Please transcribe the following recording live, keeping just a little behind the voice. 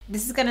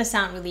this is gonna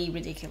sound really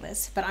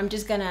ridiculous, but I'm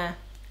just gonna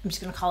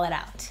call it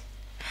out.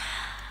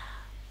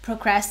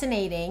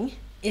 Procrastinating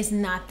is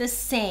not the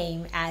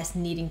same as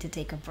needing to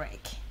take a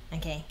break.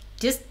 Okay,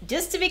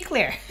 just to be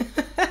clear,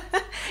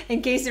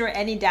 in case there were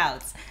any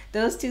doubts,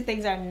 those two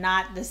things are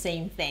not the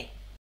same thing.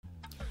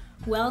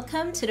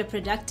 Welcome to the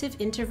Productive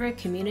Introvert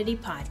Community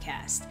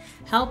Podcast,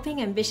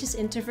 helping ambitious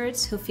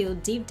introverts who feel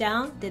deep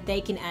down that they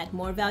can add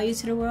more value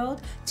to the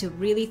world to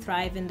really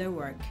thrive in their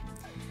work.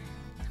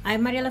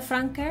 I'm Mariela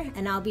Franker,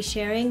 and I'll be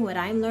sharing what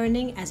I'm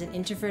learning as an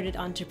introverted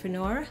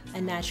entrepreneur,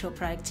 a natural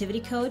productivity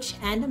coach,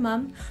 and a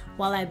mom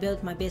while I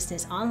build my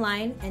business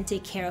online and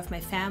take care of my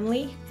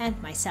family and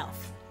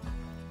myself.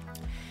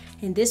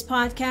 In this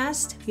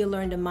podcast, you'll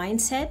learn the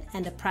mindset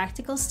and the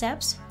practical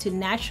steps to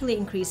naturally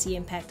increase the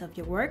impact of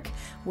your work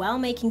while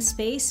making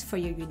space for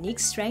your unique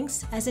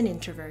strengths as an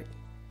introvert.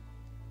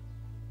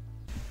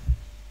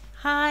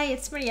 Hi,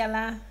 it's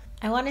Mariela.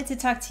 I wanted to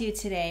talk to you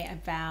today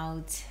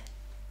about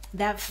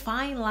that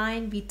fine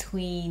line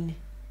between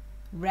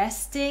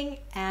resting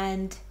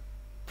and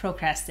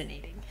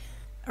procrastinating.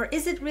 Or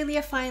is it really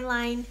a fine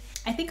line?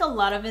 I think a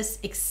lot of us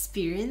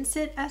experience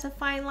it as a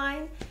fine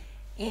line,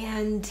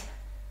 and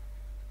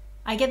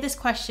I get this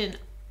question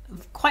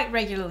quite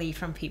regularly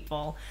from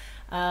people.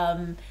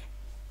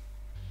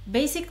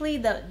 Basically,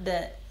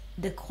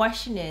 the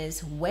question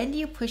is, when do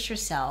you push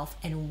yourself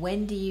and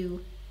when do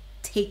you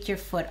take your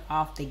foot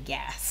off the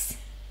gas?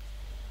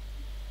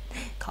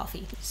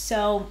 Coffee.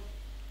 So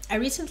I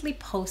recently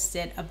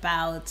posted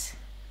about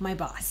my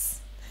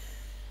boss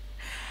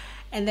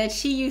and that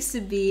she used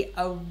to be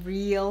a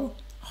real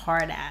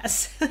hard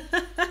ass.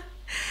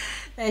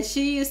 That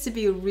she used to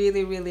be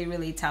really, really,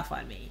 really tough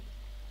on me.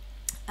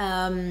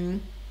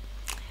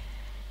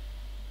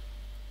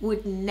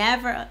 Would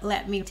never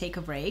let me take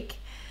a break,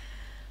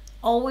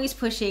 always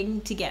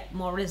pushing to get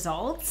more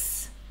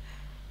results,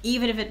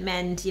 even if it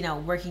meant,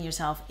 working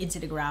yourself into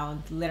the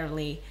ground,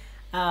 literally.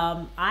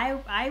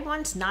 I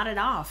once nodded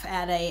off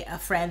at a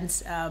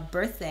friend's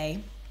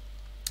birthday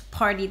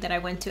party that I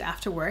went to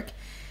after work,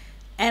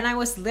 and I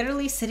was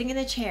literally sitting in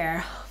a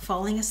chair,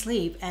 falling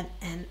asleep, and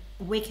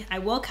I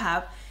woke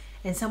up,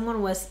 and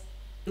someone was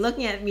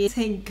looking at me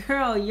saying,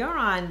 "Girl, you're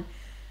on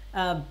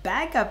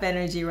backup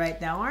energy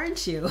right now,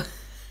 aren't you?"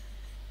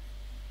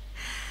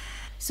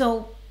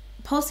 So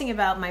posting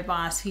about my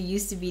boss, who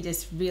used to be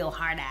this real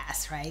hard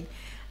ass, right?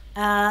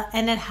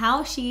 And then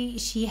how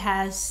she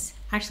has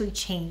actually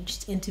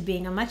changed into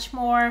being a much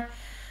more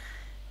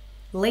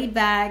laid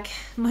back,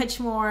 much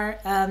more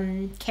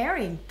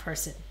caring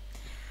person.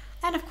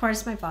 And of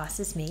course, my boss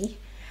is me.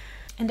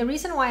 And the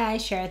reason why I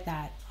shared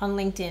that on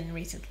LinkedIn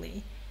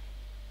recently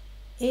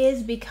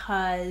is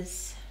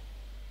because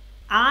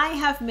I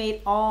have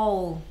made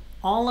all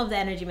of the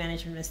energy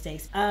management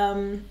mistakes,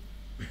 and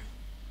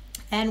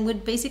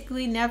would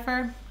basically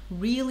never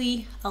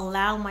really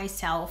allow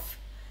myself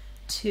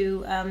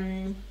to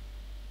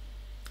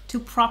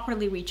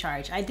properly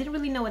recharge. I didn't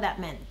really know what that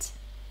meant.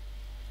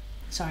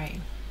 Sorry,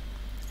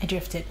 I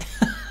drifted.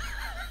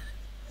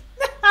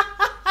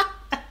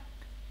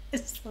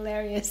 It's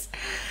hilarious.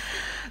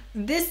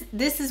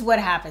 This is what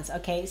happens.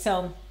 Okay,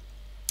 so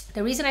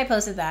the reason I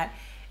posted that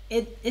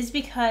it is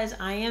because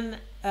I am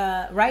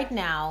right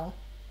now.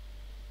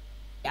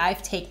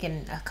 I've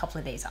taken a couple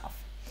of days off,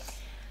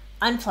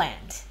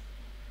 unplanned,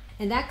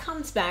 and that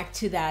comes back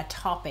to that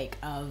topic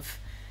of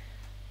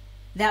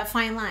that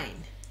fine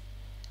line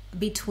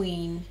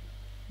between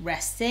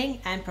resting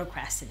and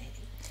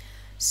procrastinating.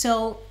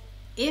 So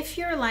if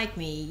you're like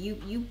me,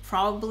 you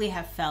probably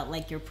have felt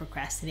like you're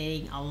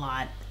procrastinating a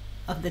lot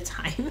of the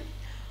time.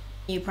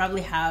 You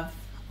probably have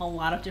a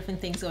lot of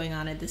different things going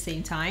on at the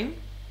same time.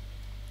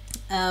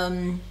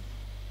 And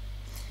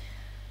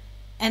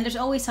there's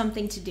always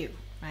something to do,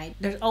 right?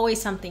 There's always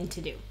something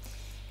to do,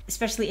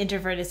 especially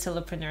introverted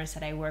solopreneurs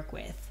that I work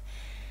with.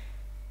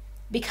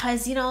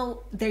 Because,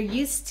 they're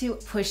used to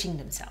pushing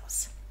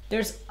themselves.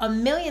 There's a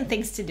million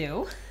things to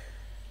do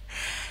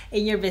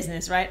in your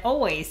business, right?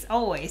 Always.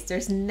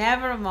 There's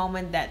never a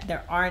moment that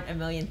there aren't a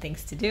million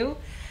things to do.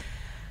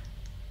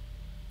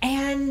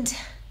 And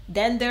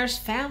then there's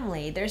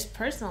family, there's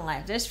personal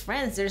life, there's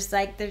friends, there's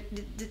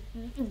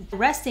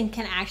resting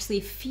can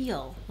actually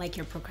feel like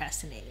you're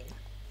procrastinating.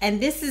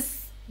 And this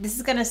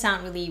is gonna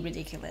sound really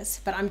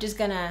ridiculous, but I'm just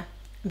gonna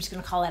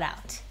call it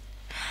out.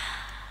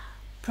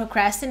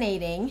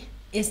 Procrastinating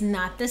is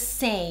not the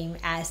same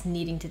as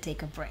needing to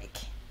take a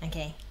break.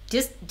 Okay,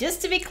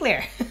 just to be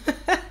clear,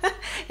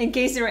 in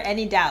case there were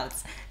any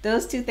doubts,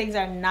 those two things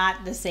are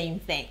not the same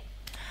thing.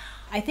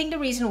 I think the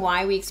reason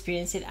why we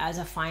experience it as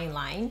a fine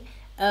line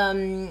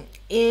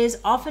is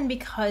often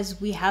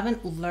because we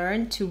haven't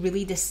learned to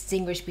really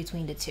distinguish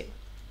between the two.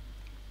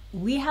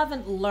 We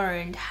haven't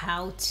learned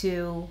how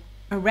to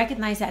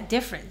recognize that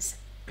difference,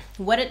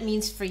 what it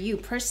means for you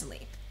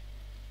personally.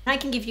 I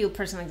can give you a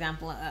personal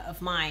example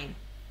of mine.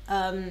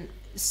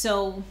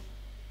 So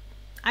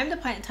I'm the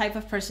type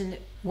of person,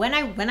 when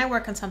I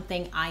work on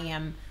something, I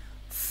am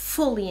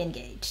fully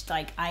engaged.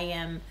 Like I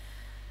am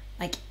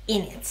like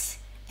in it,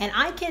 and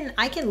I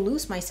can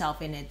lose myself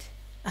in it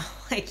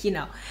Like, you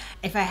know,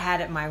 if I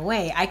had it my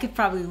way, I could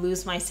probably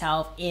lose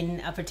myself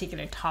in a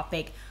particular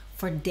topic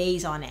for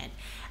days on end.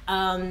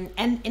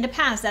 And in the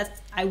past,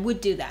 I would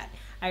do that.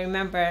 I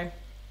remember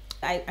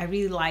I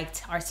really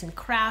liked arts and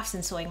crafts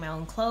and sewing my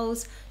own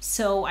clothes.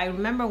 So I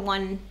remember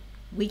one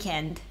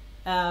weekend,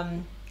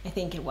 I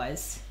think it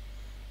was,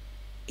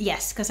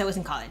 yes, because I was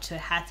in college, so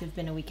it had to have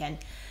been a weekend.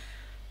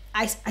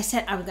 I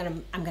said I'm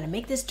gonna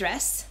make this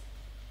dress,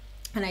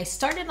 and I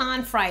started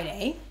on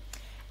Friday,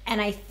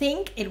 and I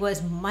think it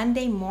was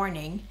Monday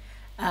morning,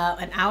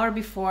 an hour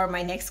before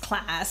my next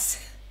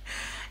class,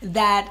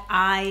 that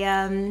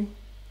I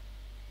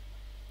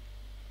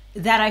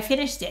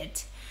finished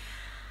it.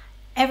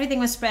 Everything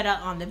was spread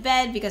out on the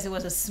bed because it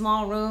was a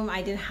small room.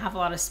 I didn't have a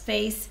lot of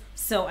space,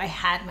 so I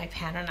had my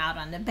pattern out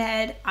on the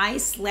bed. I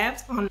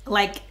slept on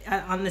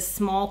on the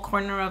small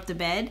corner of the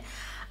bed.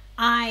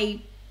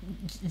 I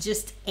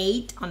just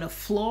ate on the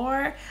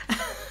floor.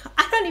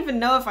 I don't even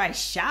know if I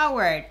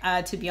showered,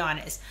 to be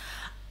honest.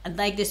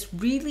 Like this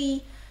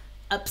really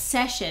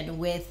obsession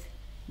with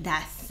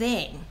that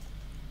thing.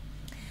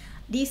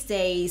 These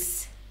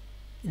days,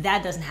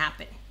 that doesn't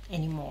happen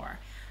anymore.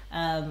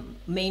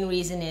 Main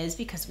reason is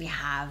because we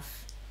have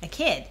a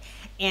kid,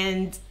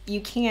 and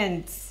you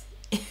can't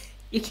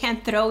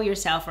throw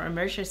yourself or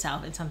immerse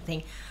yourself in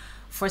something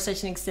for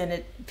such an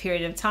extended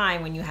period of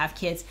time when you have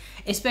kids,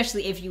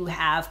 especially if you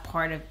have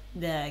part of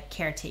the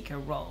caretaker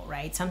role,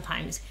 right?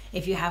 Sometimes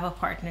if you have a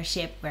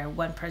partnership where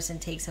one person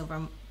takes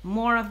over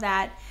more of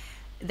that,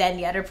 then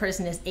the other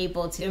person is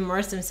able to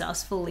immerse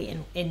themselves fully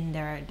in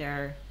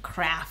their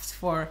craft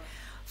for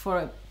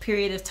a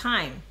period of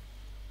time.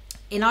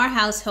 In our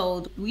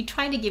household, we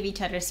try to give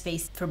each other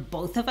space for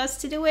both of us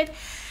to do it.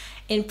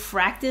 In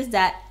practice,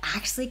 that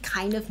actually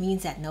kind of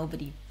means that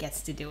nobody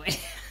gets to do it.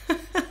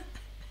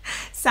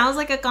 Sounds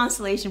like a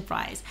consolation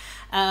prize.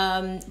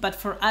 But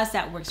for us,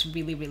 that works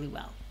really, really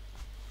well.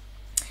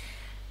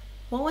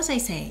 What was I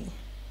saying?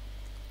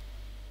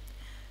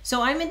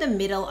 So I'm in the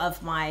middle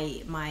of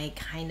my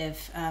kind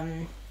of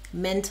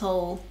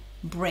mental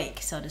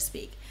break, so to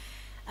speak.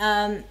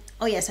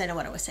 Oh yes, I know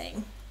what I was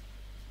saying.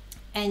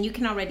 And you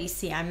can already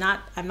see I'm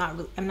not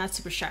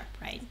super sharp,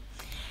 right?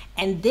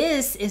 And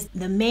this is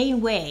the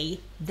main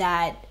way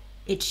that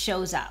it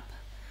shows up.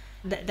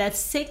 That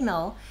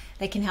signal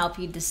that can help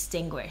you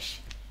distinguish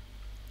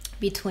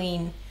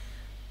between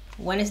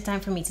when it's time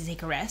for me to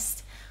take a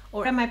rest,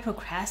 or am I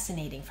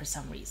procrastinating for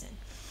some reason.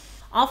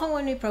 Often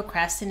when we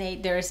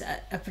procrastinate, there's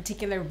a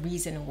particular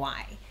reason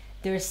why.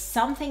 There's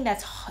something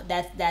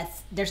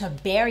there's a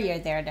barrier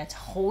there that's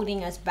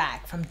holding us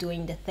back from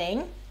doing the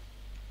thing.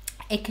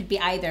 It could be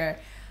either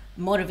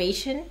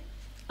motivation,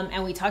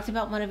 and we talked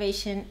about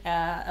motivation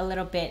a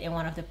little bit in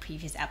one of the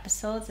previous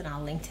episodes, and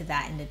I'll link to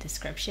that in the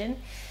description.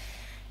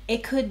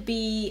 It could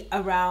be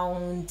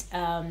around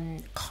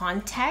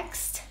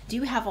context. Do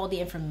you have all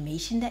the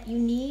information that you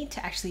need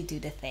to actually do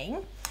the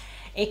thing?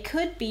 It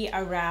could be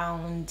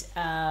around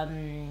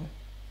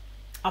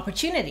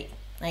opportunity.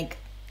 Like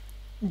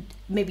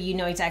maybe you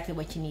know exactly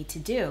what you need to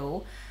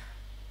do,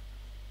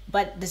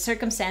 but the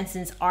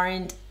circumstances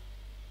aren't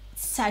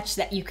such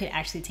that you could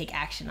actually take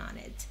action on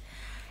it.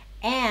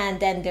 And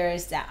then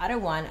there's that other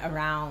one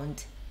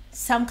around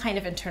some kind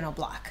of internal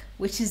block,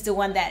 which is the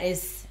one that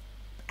is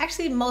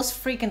actually most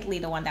frequently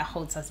the one that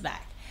holds us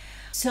back.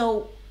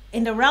 So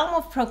in the realm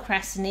of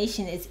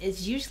procrastination,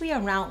 it's usually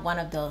around one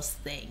of those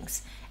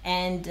things.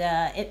 And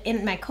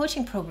in my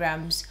coaching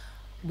programs,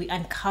 we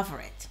uncover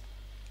it.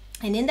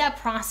 And in that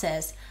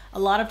process, a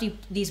lot of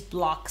these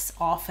blocks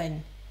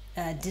often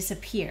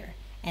disappear,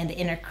 and the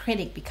inner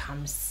critic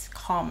becomes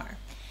calmer.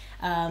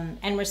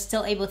 And we're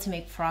still able to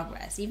make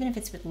progress, even if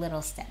it's with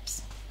little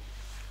steps.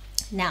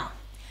 Now,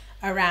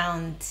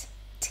 around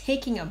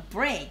taking a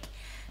break,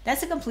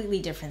 that's a completely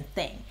different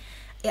thing.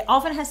 It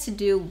often has to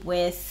do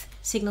with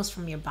signals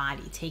from your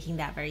body, taking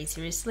that very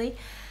seriously,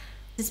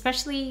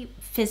 especially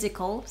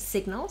physical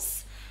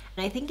signals.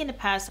 And I think in the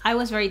past, I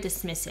was very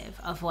dismissive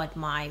of what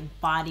my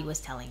body was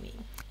telling me.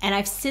 And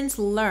I've since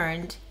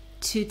learned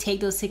to take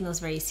those signals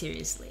very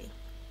seriously.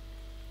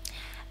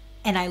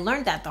 And I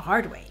learned that the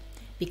hard way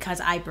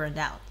because I burned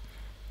out,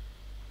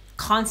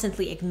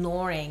 constantly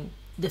ignoring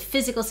the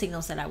physical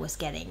signals that I was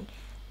getting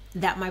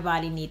that my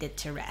body needed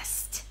to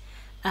rest,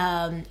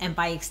 and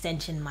by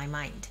extension, my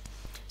mind.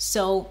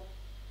 So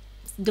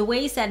the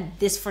ways that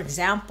this, for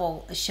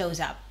example, shows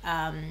up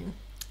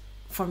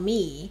for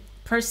me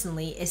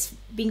personally is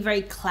being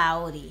very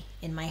cloudy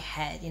in my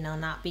head,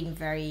 not being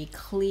very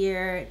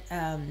clear,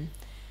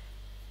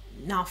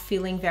 not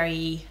feeling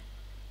very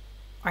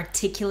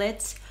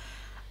articulate.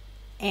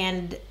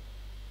 And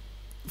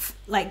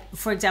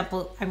for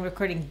example, I'm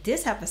recording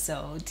this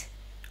episode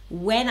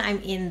when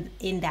I'm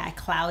in that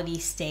cloudy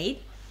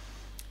state.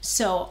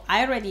 So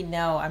I already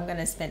know I'm going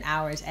to spend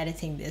hours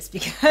editing this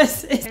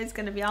because it's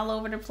going to be all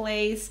over the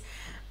place.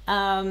 It's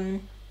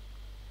going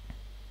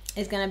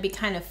to be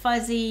kind of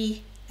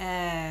fuzzy.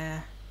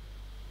 Yeah,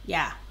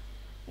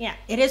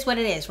 it is what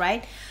it is,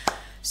 right?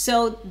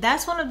 So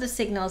that's one of the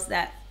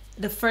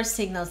first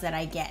signals that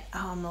I get.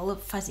 Oh, I'm a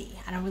little fuzzy.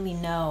 I don't really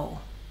know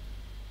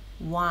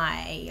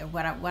why or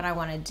what I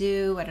want to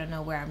do. I don't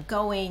know where I'm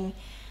going.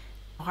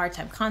 A hard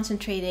time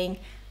concentrating.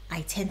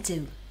 I tend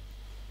to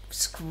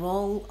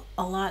scroll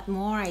a lot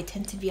more. I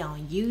tend to be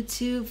on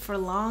YouTube for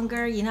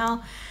longer.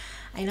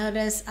 I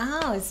notice,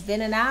 it's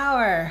been an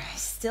hour,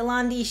 still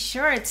on these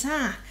shorts,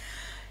 huh?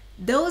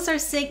 Those are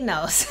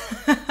signals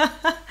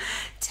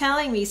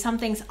telling me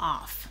something's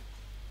off.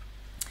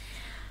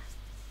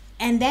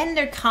 And then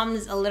there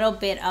comes a little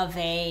bit of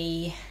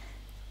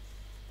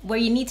where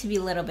you need to be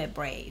a little bit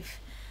brave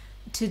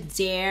to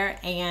dare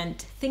and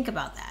think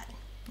about that.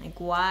 Like,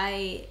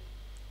 why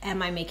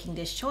am I making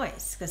this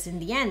choice? Because in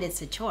the end,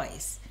 it's a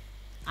choice.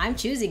 I'm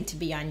choosing to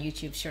be on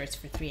YouTube Shorts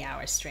for 3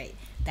 hours straight.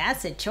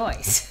 That's a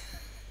choice.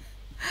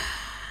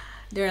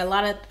 There are a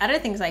lot of other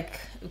things I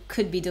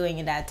could be doing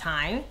in that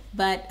time,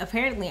 but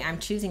apparently I'm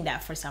choosing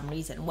that for some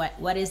reason.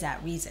 What is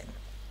that reason?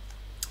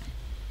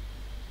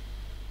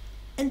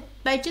 And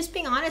by just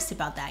being honest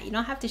about that, you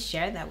don't have to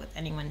share that with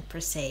anyone per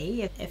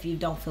se if you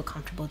don't feel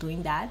comfortable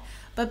doing that.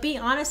 But being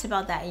honest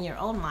about that in your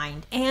own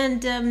mind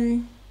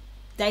and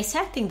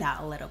dissecting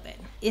that a little bit.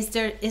 Is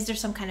there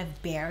some kind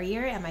of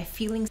barrier? Am I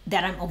feeling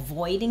that I'm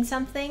avoiding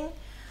something?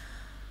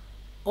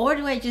 Or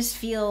do I just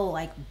feel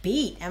like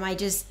beat? Am I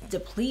just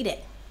depleted?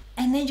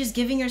 And then just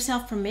giving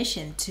yourself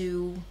permission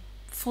to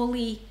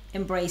fully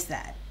embrace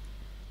that.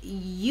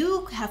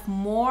 You have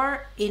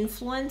more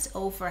influence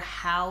over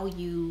how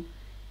you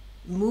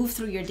move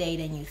through your day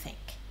than you think.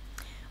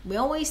 We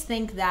always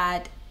think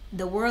that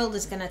the world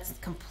is going to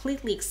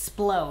completely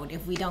explode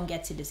if we don't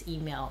get to this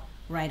email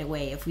right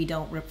away, if we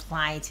don't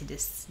reply to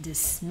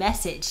this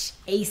message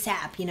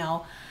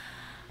ASAP.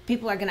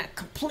 People are going to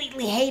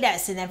completely hate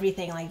us and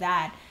everything like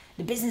that.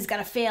 The business is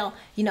going to fail.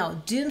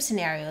 Doom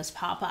scenarios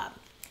pop up.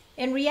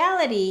 In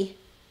reality,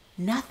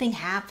 nothing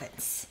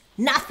happens.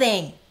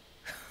 Nothing.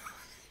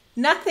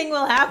 Nothing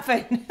will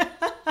happen.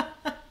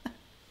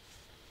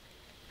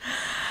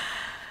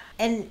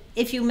 And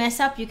if you mess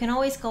up, you can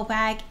always go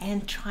back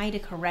and try to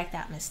correct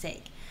that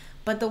mistake.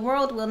 But the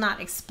world will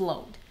not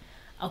explode,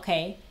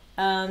 okay?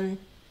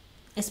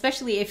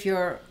 Especially if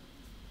you're,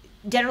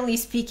 generally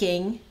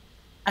speaking,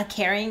 a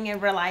caring and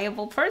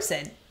reliable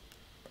person.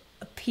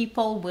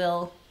 People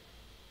will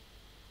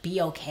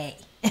be okay.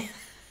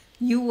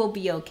 You will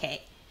be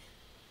okay.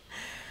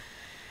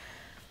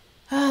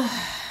 And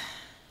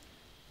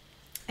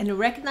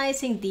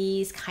recognizing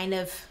these kind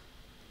of,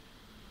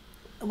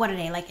 what are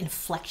they, like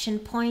inflection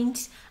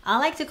points? I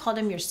like to call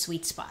them your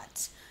sweet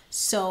spots.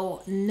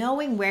 So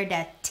knowing where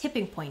that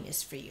tipping point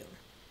is for you.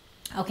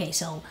 Okay,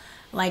 so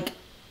like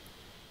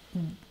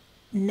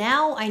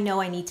now I know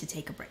I need to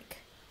take a break.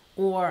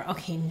 Or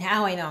okay,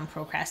 now I know I'm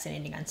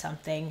procrastinating on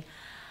something.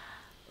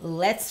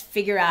 Let's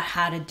figure out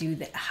how to do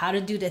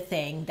the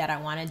thing that I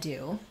want to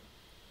do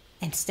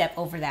and step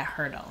over that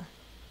hurdle.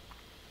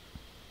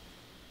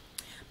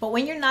 But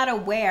when you're not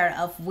aware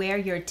of where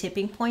your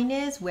tipping point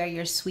is, where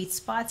your sweet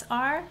spots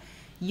are,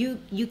 you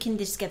can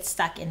just get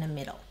stuck in the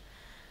middle.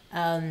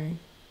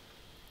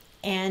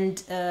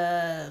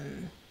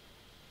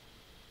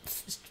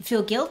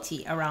 Feel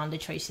guilty around the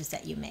choices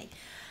that you make.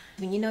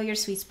 When you know your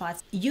sweet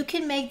spots, you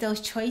can make those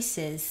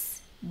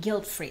choices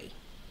guilt-free.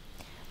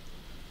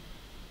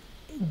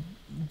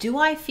 Do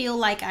I feel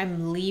like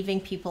I'm leaving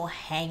people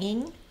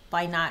hanging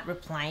by not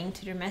replying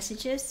to their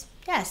messages?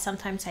 Yes,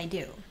 sometimes I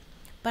do.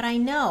 But I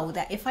know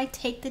that if I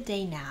take the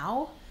day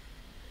now,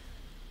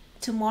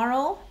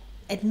 tomorrow,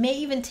 it may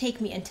even take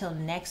me until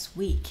next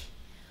week,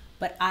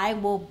 but I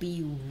will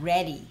be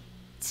ready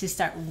to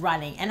start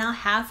running and I'll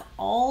have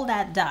all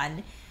that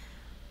done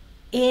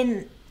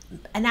in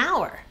an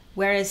hour.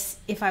 Whereas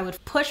if I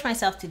would push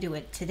myself to do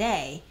it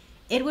today,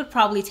 it would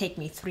probably take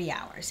me 3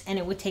 hours and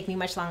it would take me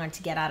much longer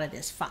to get out of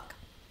this funk.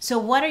 So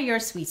what are your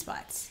sweet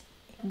spots?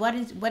 What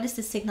is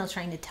the signal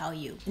trying to tell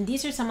you? And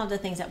these are some of the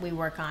things that we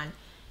work on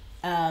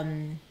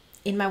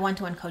in my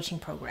one-to-one coaching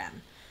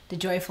program, the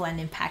Joyful and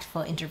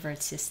Impactful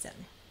Introvert System.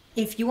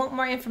 If you want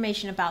more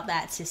information about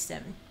that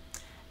system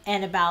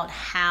and about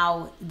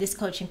how this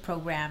coaching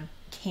program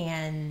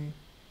can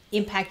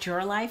impact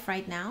your life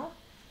right now,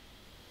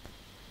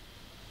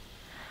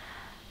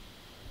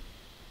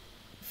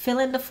 fill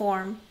in the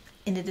form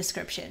in the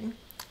description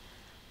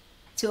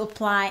to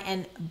apply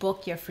and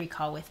book your free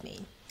call with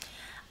me.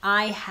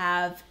 I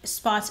have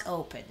spots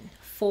open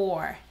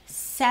for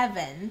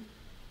 6.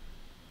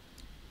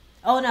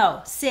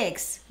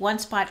 One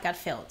spot got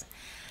filled.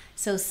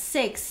 So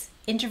 6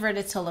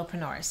 introverted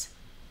solopreneurs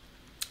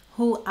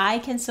who I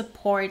can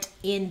support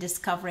in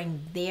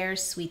discovering their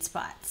sweet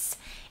spots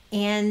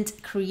and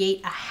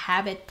create a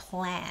habit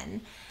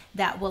plan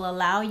that will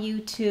allow you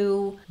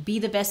to be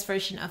the best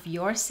version of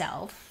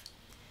yourself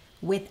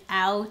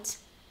without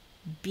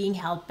being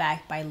held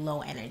back by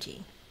low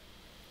energy.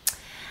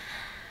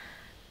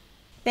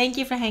 Thank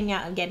you for hanging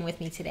out again with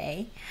me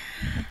today.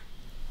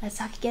 Let's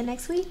talk again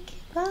next week.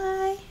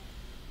 Bye.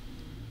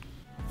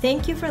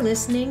 Thank you for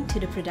listening to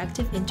the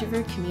Productive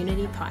Introvert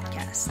Community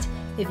Podcast.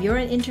 If you're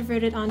an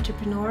introverted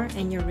entrepreneur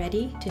and you're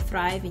ready to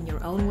thrive in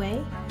your own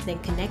way, then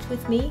connect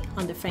with me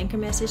on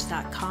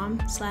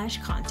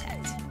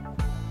thefrankermessage.com/contact.